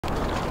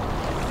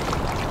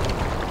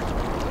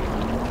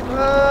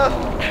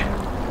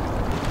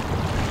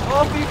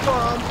fy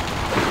faen!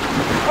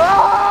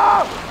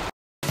 Ah!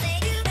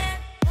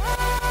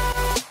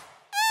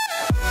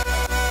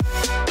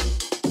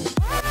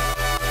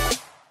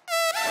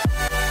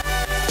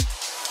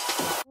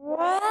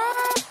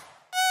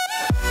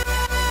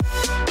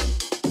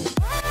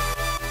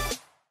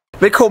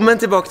 Velkommen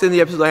tilbake til en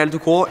ny episode av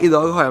HeltOK. I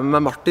dag har jeg med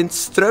meg Martin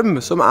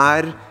Strøm, som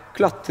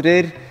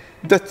klatrer,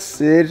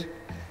 dødser,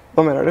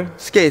 hva mer du?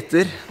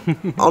 Skater,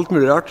 alt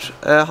mulig rart.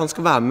 Han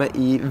skal være med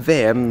i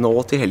VM nå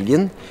til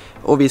helgen,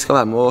 og vi skal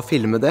være med å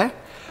filme det.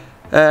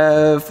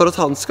 For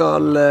at han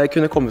skal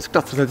kunne komme og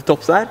klatre seg til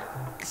topps her,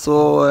 så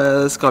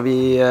skal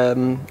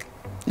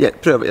jeg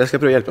prøve å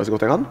hjelpe deg så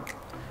godt jeg kan.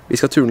 Vi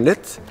skal turne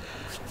litt,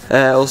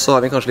 og så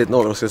har vi kanskje en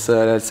liten overraskelse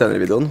senere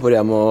i videoen, hvor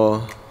jeg må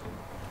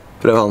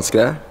prøve hans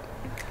greie.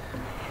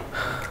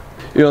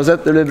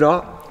 Uansett, det blir bra.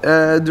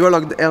 Du har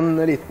laget en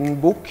liten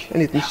bok,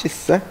 en liten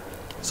skisse,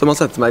 som han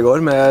sendte meg i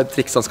går, med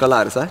triks han skal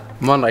lære seg.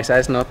 Mandag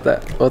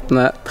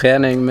 16.8.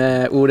 Trening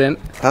med Odin.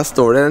 Her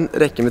står det en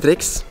rekke med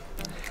triks,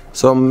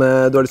 som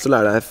du har lyst til å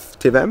lære deg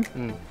til VM.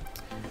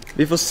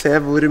 Vi får se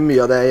hvor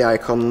mye av det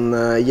jeg kan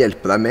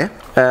hjelpe deg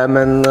med.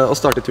 Men å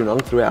starte i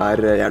turnhallen tror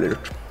jeg jævlig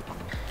lurt.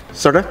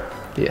 Starte?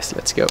 Yes,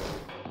 let's go.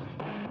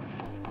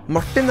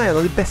 Martin en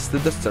av de beste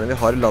dødserne vi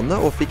har i landet,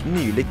 og fikk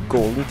nylig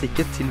golden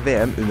ticket til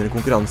VM under en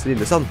konkurranse i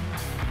Lillesand.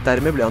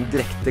 Dermed ble han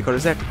direkte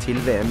kvalifisert til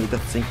VM i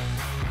dødsing.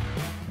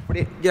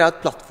 Fordi greia at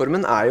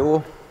plattformen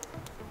jo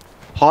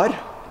hard,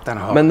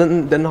 men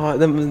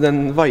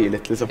den veier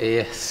litt liksom.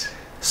 Yes.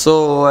 Så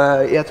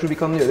jeg tror vi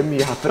kan gjøre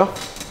mye herfra,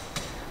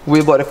 hvor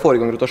vi bare får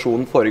i gang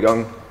rotasjonen, får i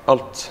gang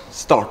alt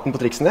starten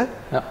på triksene.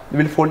 Ja. Du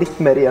vil få litt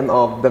mer igjen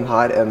av den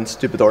her enn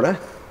stupetårnet,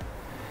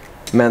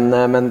 men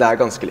det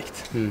ganske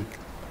likt.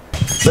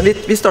 Men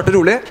vi starter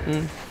rolig.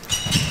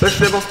 Først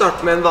vil jeg bare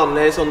starte med en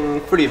vanlig sånn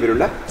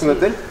flyverulle, som det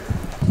heter.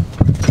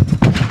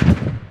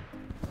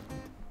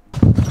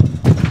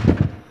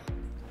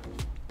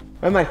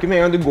 Jeg merker med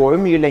en gang, du går jo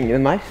mye lenger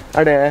enn meg.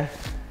 Er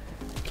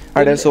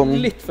det sånn?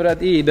 Litt for at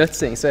i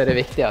dødsing så det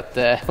viktig at,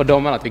 for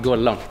dommeren at vi går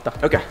langt da.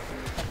 Ok.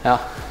 Ja.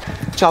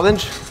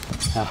 Challenge.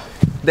 Ja.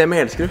 Det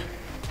med helskru.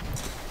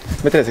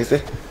 Med 360.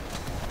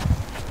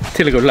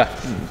 Til rulle.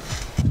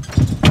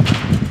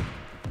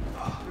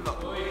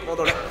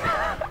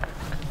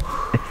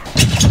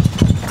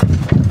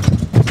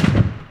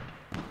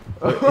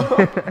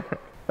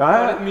 Det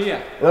var litt mye.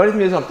 Det var litt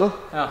mye salto.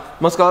 Ja.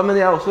 Men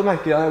jeg også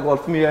merker at jeg går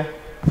alt for mye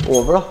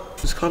over da.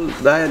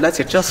 Det litt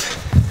sketchy, ass.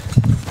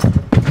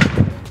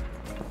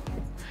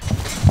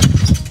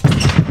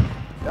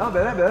 Ja,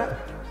 bedre.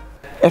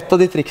 Et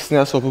av de triksene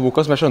jeg så på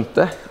boka som jeg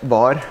skjønte,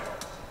 var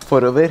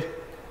forover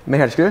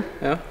med helskru.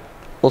 Ja.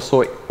 Og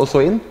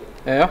så inn.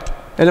 Ja.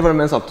 Eller var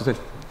det med en salto til?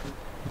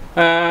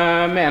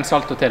 Med en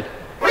salto til.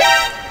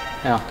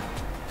 Ja.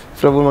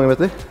 Fra hvor mange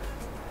meter?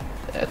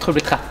 Jeg tror det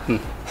blir 13.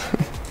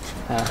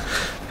 Ja.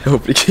 Jeg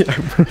håper ikke jeg.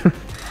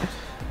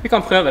 Vi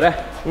kan prøve det.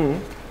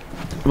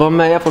 Hva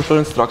med jeg foreslår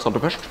en strak salto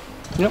først?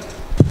 Ja.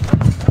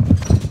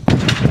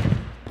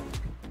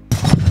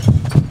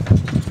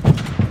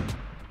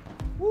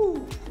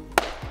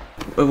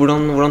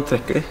 Hvordan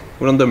trekker de?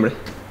 Hvordan dømmer de?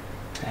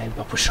 Det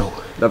bare på show.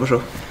 Det på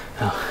show?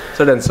 Ja.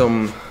 Så det den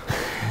som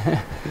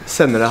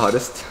sender deg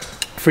hardest?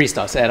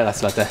 Freestyles det rett og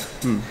slett det.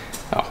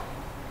 Ja.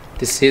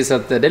 Det sies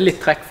at det litt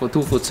trekk for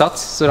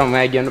tofotsats, så da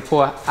må jeg gønne på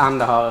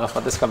enda hardere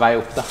for at det skal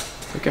veie opp da.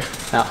 Ok.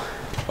 Ja.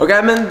 Ok,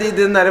 men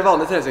den der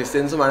vanlige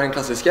 360-en som den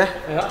klassiske,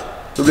 ja.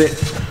 Det blir...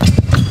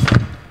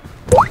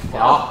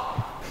 Ja.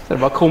 Så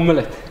det bare krummer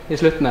litt i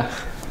slutten her.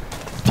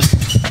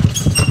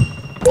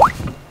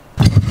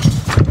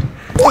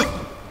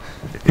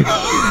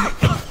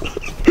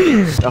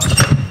 Ja.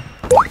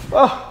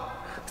 Åh,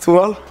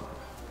 turnhall.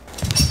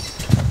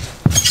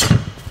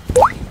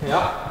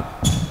 Ja.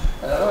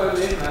 Det var jo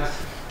litt nice.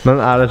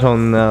 Men det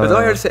sånn... Vet du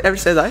hva, jeg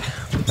vil se deg.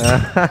 Det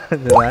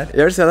der?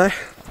 Jeg vil se deg.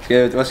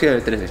 Hva skal jeg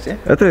gjøre 360?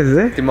 Ja,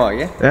 360. Til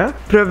mage? Ja,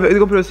 du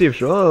kan prøve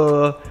syvslå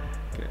og...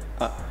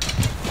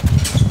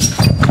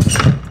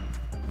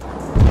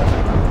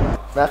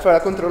 Men jeg føler jeg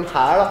har kontroll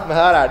her da, men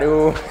her det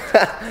jo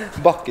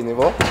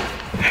bakkenivå.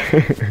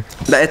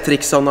 Det et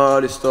triks han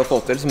har lyst til å få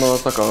til, som han har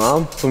snakket med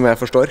ham, som jeg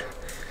forstår.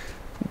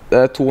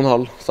 Det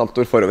 2,5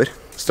 saltoer forover,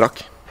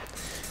 strak.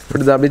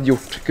 Fordi det har blitt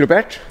gjort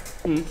gruppert.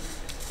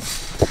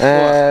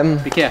 Og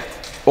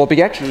pikert. Og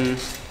pikert. Jeg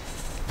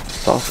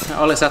har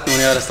aldri sett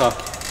noen gjøre det strak.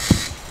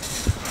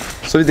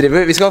 Så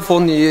vi skal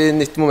få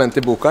nytt moment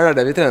i boka, det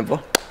det vi trener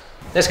på.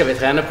 Det skal vi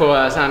trene på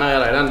senere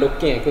i dag, den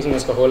lukkingen, hvordan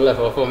man skal holde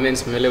for å få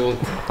minst mulig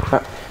vondt.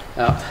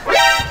 Ja.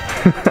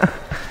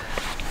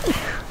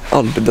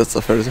 Aldri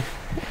dødsa før, liksom.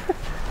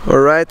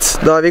 Alright,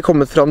 da har vi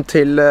kommet fram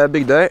til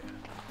Bygdøy,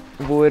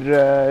 hvor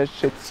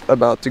shit's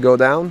about to go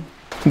down.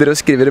 Dere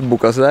skriver i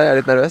boka si der, jeg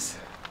litt nervøs.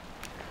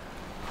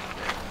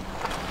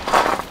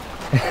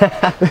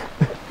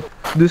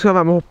 Du skal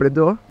være med å hoppe litt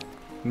du også.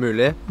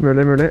 Mulig.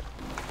 Mulig.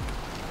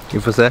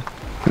 Vi får se.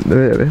 Det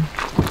gjør vi.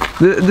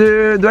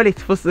 Du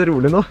litt for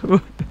rolig nå.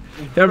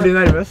 Jeg blir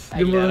nervøs.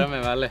 Jeg gleder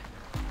meg veldig.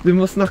 Du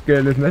må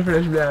snakke litt mer, for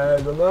ellers blir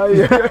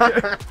jeg...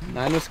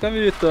 Nei, nå skal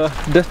vi ut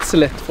og dødse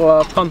litt fra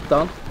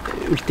panteren.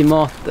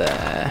 ultimate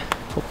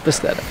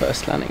hoppestedet for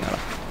østlendinger da,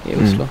 i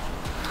Oslo.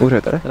 Hvor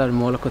høyt er det? Det er der du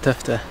måler hvor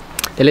tøft det er.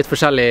 Det er litt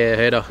forskjellige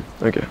høyder.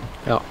 Ok.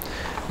 Ja.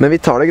 Men vi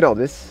tar det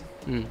gradvis.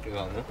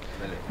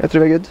 Jeg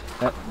tror vi er good.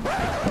 Ja.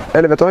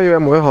 Eller vet du hva,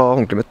 jeg må jo ha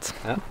håndkleet mitt.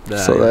 Ja, det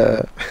er Så det...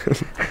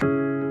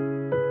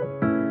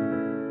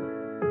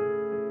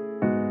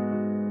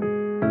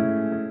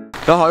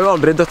 Jeg har jo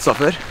aldri dødsa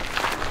før.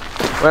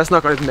 Og jeg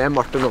snakket litt med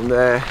Martin om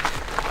det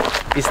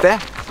i sted.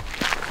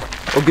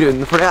 Og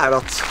grunnen for det er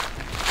at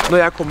når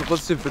jeg kommer på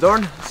et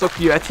suppetårn, så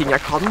gjør jeg ting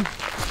jeg kan.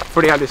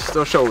 Fordi jeg har lyst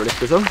til å showe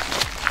litt, liksom.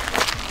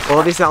 Og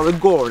hvis jeg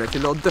hadde går ned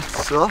til å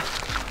dødse da,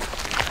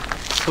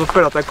 så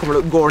føler jeg at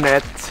jeg går ned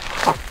et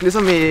hakk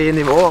liksom, i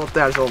nivå, at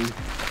det er sånn,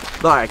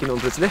 da er jeg ikke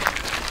noen plutselig.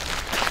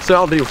 Så jeg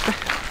har aldri gjort det.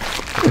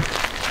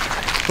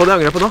 Og det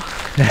angrer jeg på nå.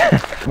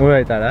 Hvor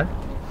høyt er det?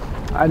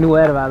 Nei, nå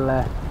er det vel,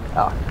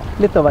 ja,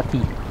 litt over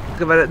 10.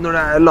 Når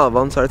det er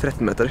lavvann, så er det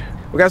 13 meter.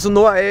 Ok, så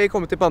nå er jeg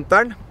kommet til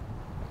Panteren.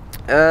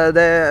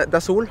 Det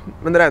er sol,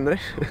 men det regner.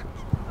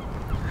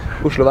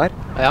 Oslo-vær.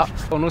 Ja,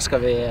 og nå skal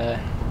vi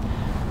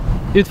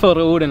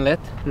utfordre Odin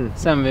litt.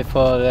 Se om vi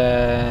får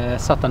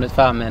satt han ut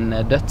før med en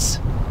døds.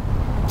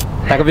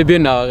 Tenker vi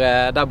begynner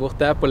der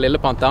borte på lille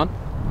panteren.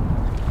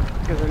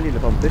 Lille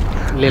panter.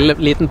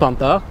 Liten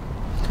panter.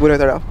 Hvor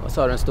høyt er det? Og så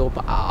har du en stor på,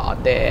 ja,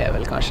 det er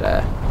vel kanskje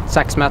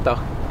 6 meter.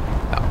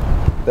 Ja.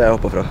 Det er jeg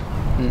hoppet fra.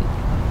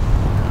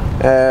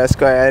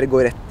 Skal jeg gå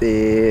rett i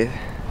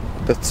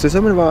døds,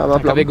 liksom? Eller hva er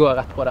planen? Kan vi gå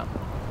rett på den?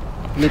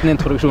 Liten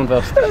introduksjon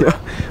først. Ja.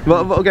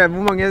 Ok,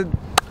 hvor mange...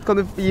 Kan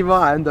du gi hva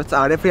er en døds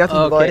er det? For jeg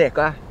trodde det var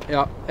reka jeg.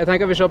 Ja, jeg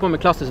tenker vi kjører på med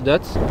klassisk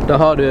døds. Da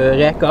har du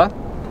reka,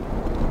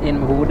 inn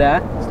med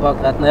hodet, strakt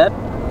rett ned.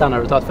 Den har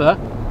du tatt før.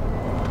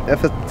 Jeg er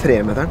for 3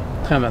 meteren.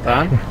 3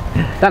 meteren.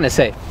 Den er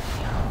safe.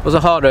 Og så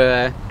har du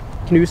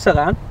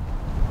knuseren.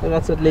 Det er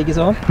rett og slett ligge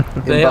sånn.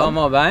 Bøye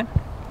armer og bein.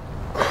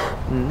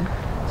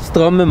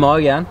 Stramme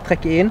magen,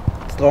 trekke inn.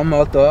 Stramme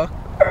alt over.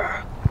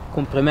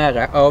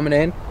 Komprimere armene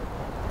inn.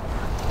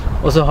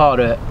 Og så har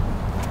du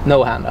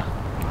no-hander.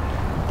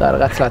 Da er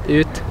det rett og slett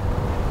ut,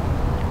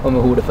 og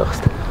med hodet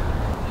først.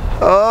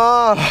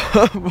 Hva er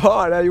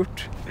det jeg har gjort?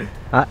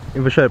 Nei,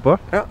 vi får kjøre på.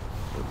 Ja,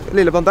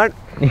 lille panteren.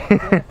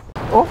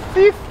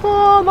 Fy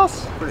faen, ass!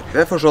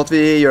 Jeg foreslår at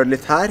vi gjør det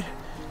litt her.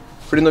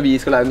 Fordi når vi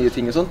skal lære nye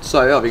ting og sånt,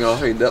 så er vi avhengig av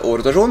høyde og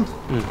rotasjon.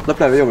 Da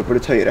pleier vi å jobbe på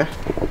litt høyere.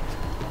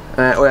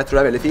 Og jeg tror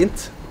det er veldig fint.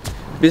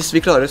 Hvis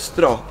vi klarer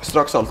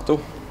strak salto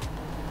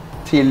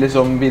til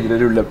liksom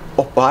videre rulle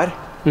oppe her,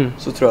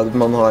 så tror jeg at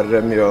man har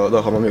mye, da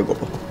har man mye å gå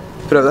på.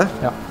 Prøv det?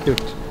 Ja,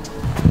 kult.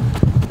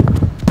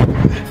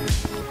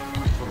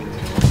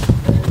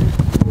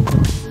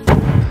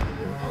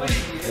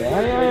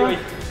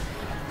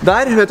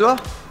 Der, vet du hva?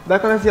 Der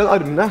kan jeg si at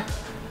armene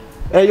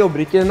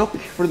jobber ikke nok,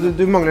 for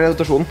du mangler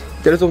rotasjonen.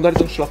 Det er litt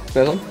sånn slapp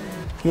med sånn.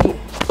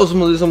 Og så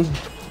må du liksom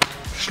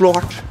slå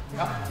hardt.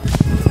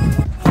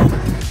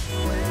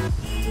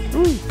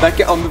 Det er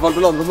ikke anbefalt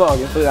å lande på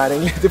magen, for det er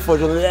egentlig, du får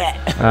sånn...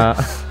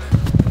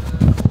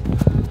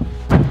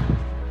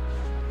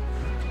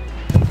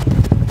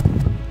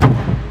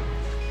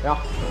 Ja.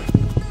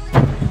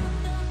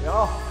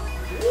 Ja.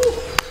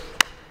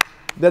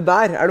 Det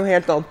der er noe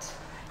helt annet.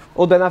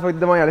 Og den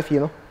var jævlig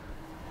fin også.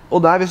 Og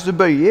der, hvis du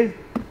bøyer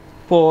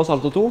på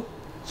salto 2,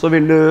 så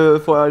vil du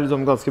få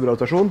liksom ganske bra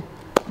rotasjon.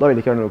 Da vil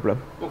det ikke være noe problem.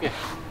 Ok.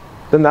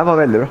 Den der var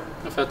veldig bra.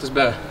 Det føltes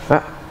bedre.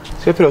 Ja.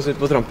 Skal vi prøve oss litt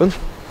på trampen?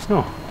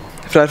 Ja.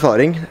 Fra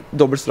erfaring,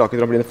 dobbelt strake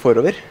trampoline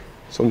forover,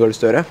 som du har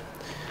lyst til å gjøre.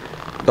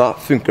 Da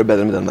funker det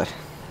bedre med den der.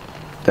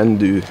 Den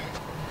du...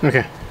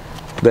 Ok.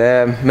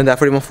 Men det er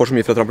fordi man får så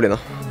mye fra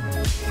trampolina.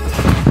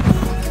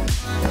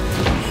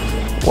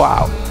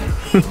 Wow.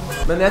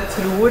 Men jeg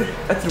tror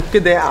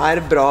ikke det er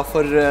bra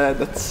for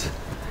døds.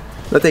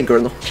 Det tenker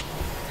du nå.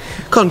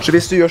 Kanskje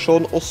hvis du gjør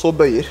sånn, og så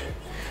bøyer.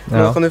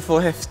 Da kan du få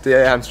heftig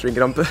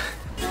hamstring-krampe.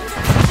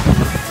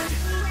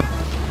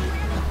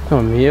 Det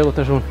var mye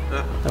rotasjon.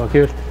 Det var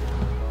kult.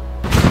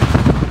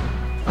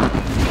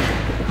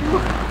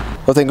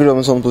 Hva tenker du om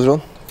en sånn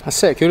posisjon? Jeg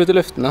ser kul ut i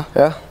luften da.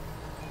 Ja.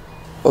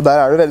 Og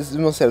der er det veldig, du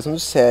må se det som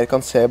du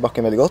kan se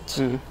bakken veldig godt.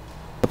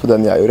 På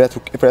den jeg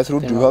gjorde, for jeg tror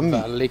du har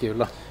mye. Veldig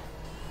kul da.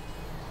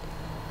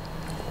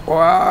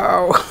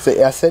 Wow! Så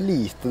jeg ser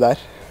lite der.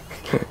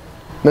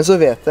 Men så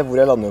vet jeg hvor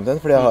jeg lander om den,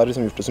 fordi jeg har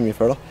liksom gjort det så mye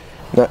før da.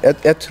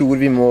 Jeg tror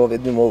vi må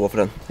gå for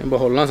den. Vi må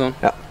bare holde den sånn?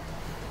 Ja.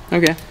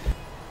 Ok.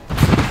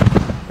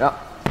 Ja.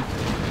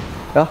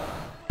 Ja.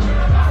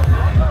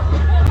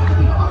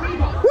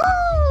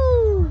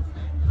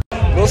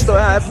 Nå står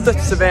jeg her på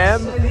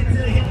dødse-VM.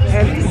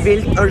 Helt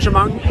vilt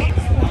arrangement.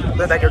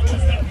 Dette er kult.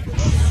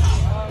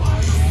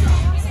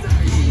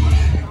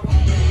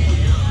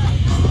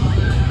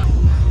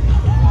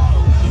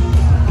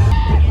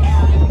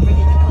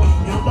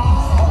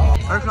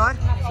 Er du klar?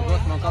 Så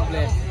godt man kan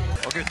bli.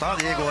 Og gutta,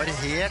 de går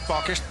helt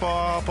bakerst på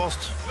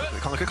post. Vi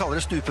kan jo ikke kalle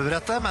det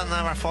stupebrettet, men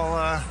i hvert fall...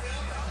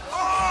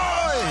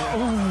 Oi!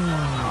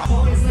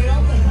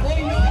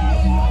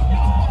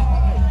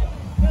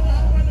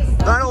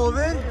 Da er det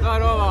over. Da er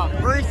det over.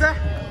 Hvordan gikk det?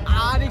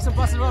 Ja, det som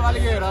passet var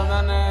veldig gøy da,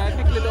 men jeg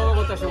fikk litt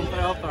overrotasjon på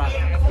det hoppet der.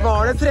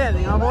 Var det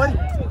treninga vår?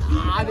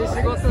 Nei, det er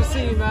ikke godt å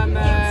si, men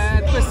jeg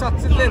tror jeg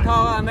satset litt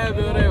hardere enn det jeg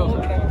burde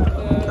gjort.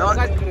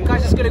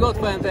 Kanskje skulle gått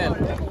for en til.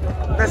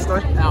 Neste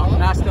år. Ja,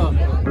 neste år.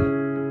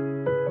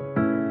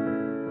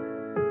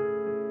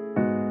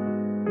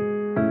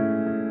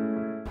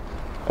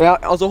 Ja,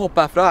 altså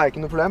hoppe herfra er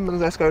ikke noe problem, men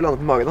jeg skal jo lande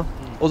på magen da.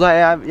 Og så er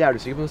jeg jævlig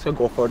sikker på om jeg skal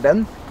gå for den,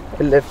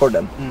 eller for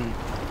den.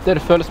 Det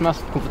det føles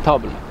mest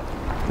komfortabel med.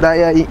 Det er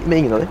jeg med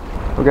ingen av de.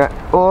 Ok,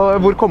 og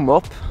hvor kommer jeg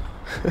opp?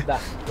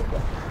 Der.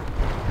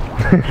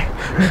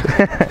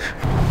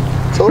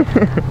 Sånn.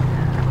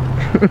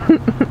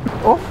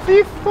 Å fy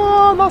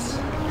faen, ass!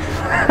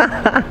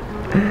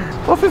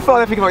 Å fy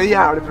faen, jeg fikk faktisk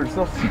jævlig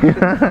pulsen, ass.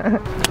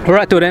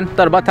 Alright, Odin. Da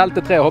er det bare telt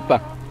til 3 og hoppe.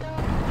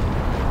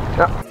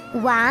 Ja.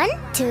 1,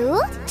 2,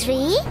 3.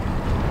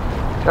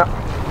 Ja.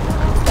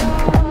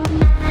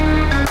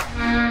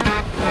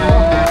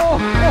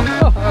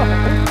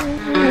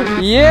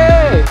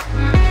 Yeah!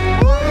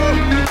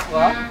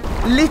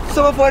 Litt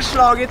som å få et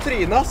slag i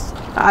trynet, ass.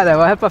 Nei, det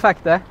var helt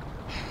perfekt det.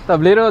 Da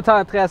blir det å ta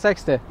en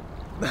 360.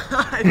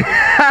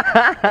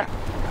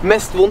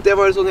 Mest vondt, det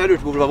var jo sånn jeg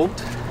lurte på hvor det var vondt.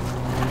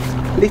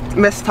 Litt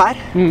mest her.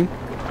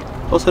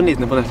 Og så en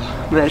liten på netta.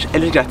 Men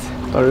ellers greit.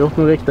 Da har du gjort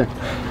noe riktig.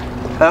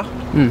 Ja,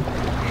 det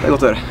er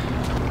godt å høre.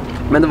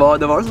 Men det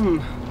var sånn,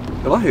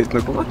 det var høyt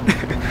nok på meg.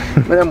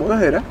 Men jeg må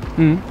jo høre.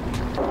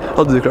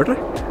 Hadde du klart det?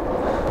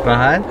 Hva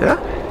her? Ja.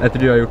 Etter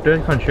du har gjort det,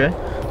 kanskje?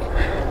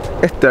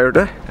 Etter jeg har gjort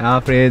det? Ja,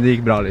 fordi det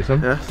gikk bra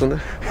liksom. Ja, sånn det.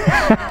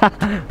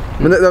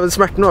 Men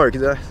smerten var jo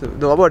ikke det.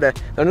 Det var bare det.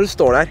 Det er når du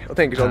står der og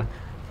tenker sånn.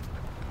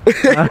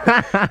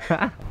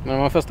 Men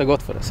når man først har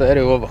gått for det, så er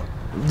det jo over.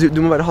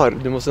 Du må være hard.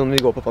 Du må sånn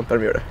vi går på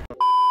Panteren og gjør det.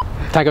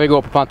 Tenker vi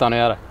går på Panteren og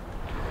gjør det.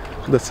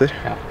 Dødser.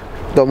 Ja.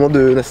 Da må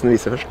du nesten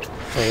vise først.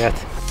 Det er greit.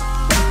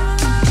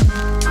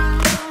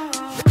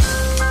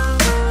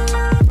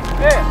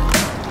 3,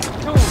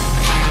 2,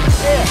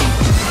 1.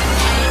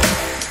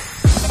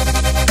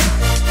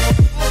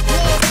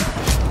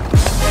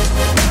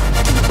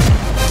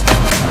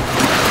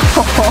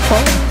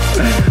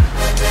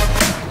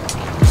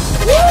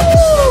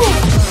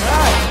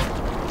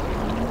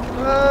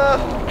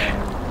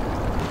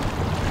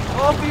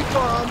 Å, fy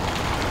faen.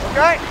 Ok?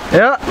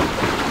 Ja.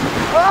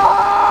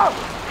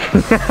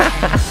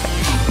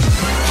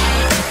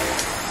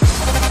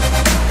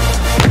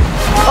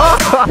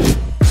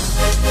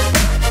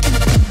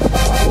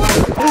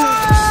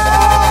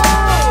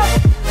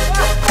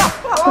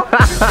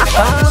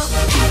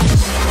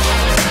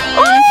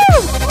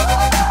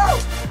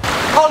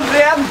 Aldri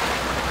igjen!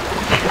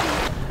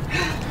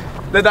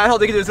 Det der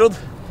hadde ikke du trodd.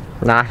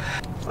 Nei.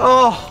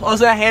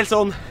 Altså jeg er helt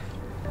sånn.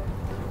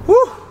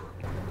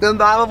 Den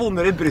der var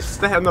vondere i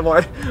brystet enn det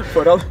var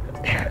foran.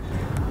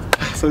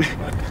 Sorry.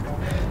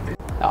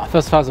 Ja,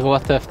 først og fremst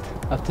var det tøft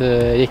at du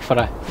gikk for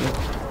det.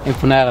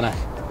 Imponerende.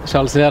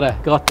 Charles sier det.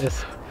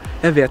 Grattis.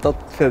 Jeg vet at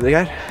Fredrik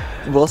her,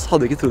 Bås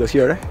hadde ikke trodd jeg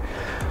skulle gjøre det.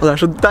 Og det er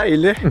så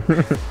deilig.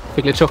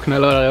 Fikk litt sjokk når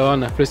jeg lå der i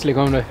vannet. Plutselig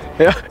kom du.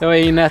 Ja. Det var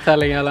ingen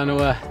nedtelling eller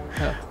noe.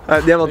 Ja. Nei,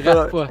 jeg måtte,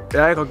 Rett på.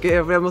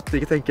 jeg måtte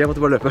ikke tenke, jeg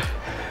måtte bare løpe.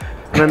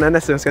 Men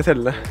neste gang skal jeg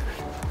telle det.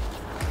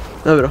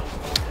 Det er bra.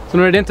 Så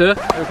nå er det din tur.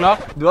 Er du klar?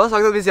 Du har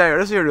sagt at hvis jeg gjør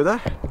det, så gjør du det.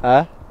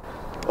 Ja.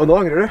 Og nå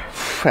angrer du.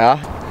 Ja.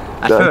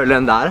 Jeg føler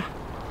den der.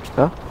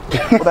 Ja.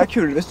 Og det er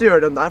kulere hvis du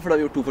gjør den der, for da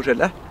har vi gjort 2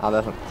 forskjellige. Ja, det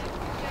er sant.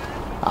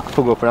 Ja,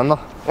 får gå for den da.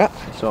 Ja.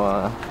 Så...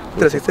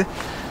 360.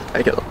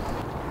 Jeg kødder.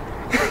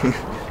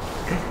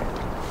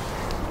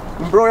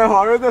 Bro, jeg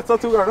har jo dødsa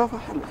 2 ganger da. For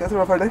helvete, jeg tror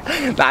jeg er ferdig.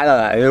 Nei,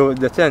 jo,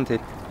 dette er en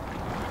til.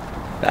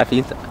 Det er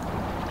fint det.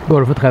 Går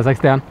du for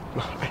 360 igjen?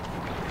 Nei.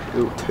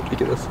 Jo, tør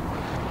ikke det.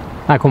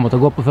 Jeg kommer til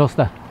å gå på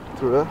første.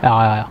 Tror du det?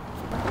 Ja.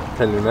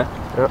 Teller du med?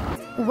 Ja.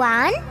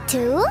 1,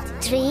 2,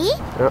 3.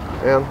 Ja,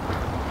 1,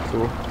 2.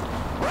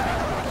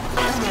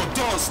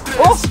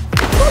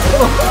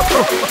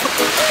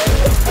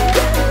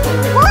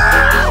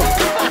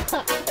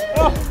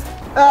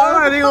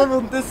 Ja, det går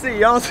vondt i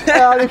siden, altså.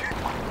 Er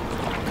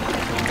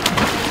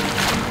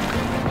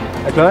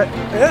du klar?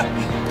 Ja.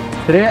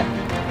 3,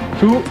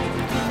 2,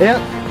 1.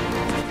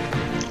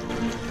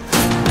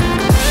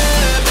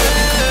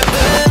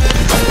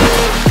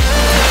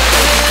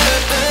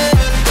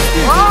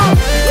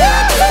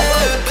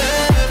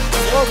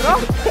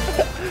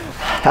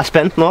 Jeg er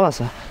spent nå,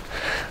 altså.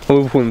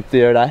 Hvor vondt det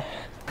gjør deg.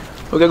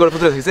 Ok, går det på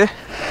 360?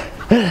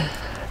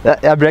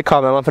 Jeg ble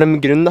kameramann for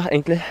en grunn da,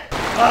 egentlig.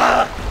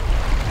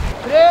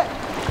 3,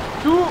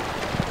 2,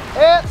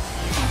 1.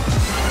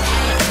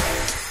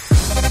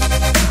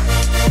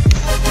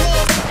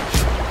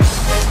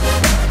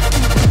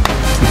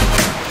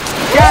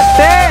 God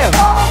damn!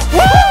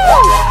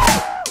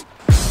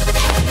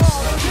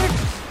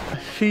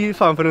 Fy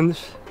faen for en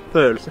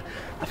følelse.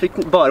 Jeg fikk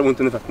bare vondt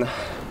under føttene.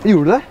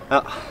 Gjorde du det?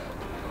 Ja.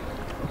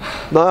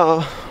 Da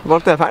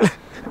valgte jeg feil.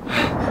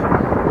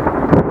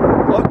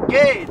 Ok!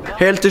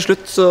 Helt til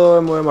slutt så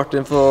må jo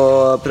Martin få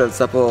prøvd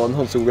seg på den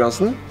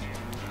håndkonkurransen.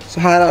 Så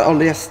her er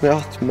alle gjestene jeg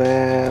har hatt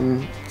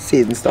med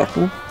siden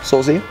starten,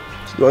 så å si.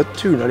 Du har jo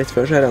turnet litt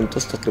før, så jeg regner til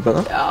å ha stått litt på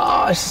henne. Ja,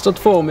 jeg har ikke stått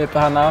for mye på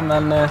henne,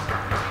 men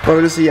Hva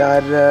vil du si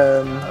er...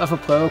 jeg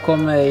får prøve å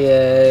komme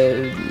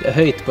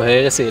høyt på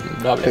høyre siden.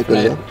 Da blir jeg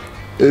fornøyd.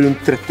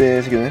 Rundt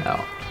 30 sekunder? Ja.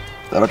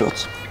 Det har vært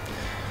godt.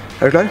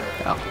 Er du klar?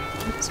 Ja.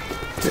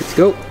 Let's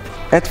go.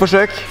 Et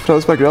forsøk fra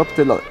du sparker opp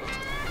til lader.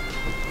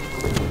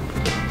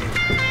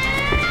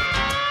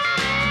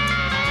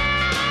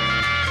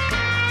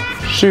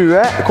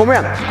 20. Kom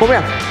igjen, kom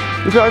igjen.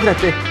 Du klarer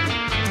 30.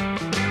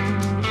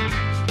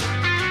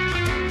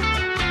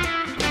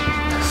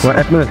 Det var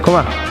 1 minutt, kom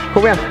her.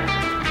 Kom igjen.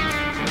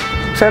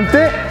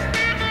 50.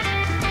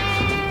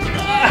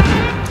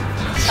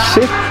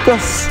 Shit,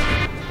 ass.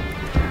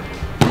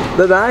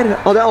 Det der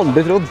hadde jeg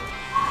aldri trodd.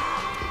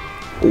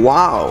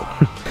 Wow.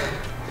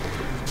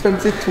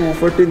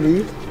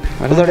 52,49.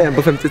 Og så er det en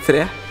på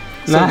 53.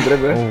 Sondre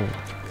Bø.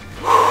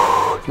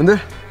 Men du,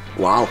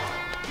 wow.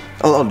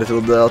 Jeg hadde aldri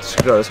trodd at du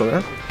skulle klare det sånn,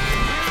 ja.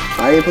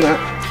 Nei,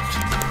 imponerende.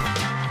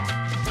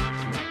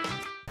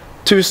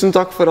 Tusen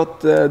takk for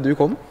at du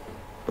kom.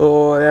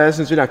 Og jeg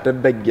synes vi lærte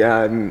begge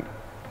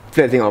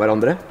flere ting av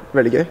hverandre.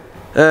 Veldig gøy.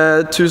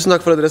 Tusen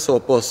takk for at dere så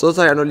på også.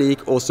 Ta gjerne og lik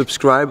og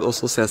subscribe, og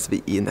så ses vi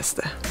i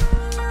neste.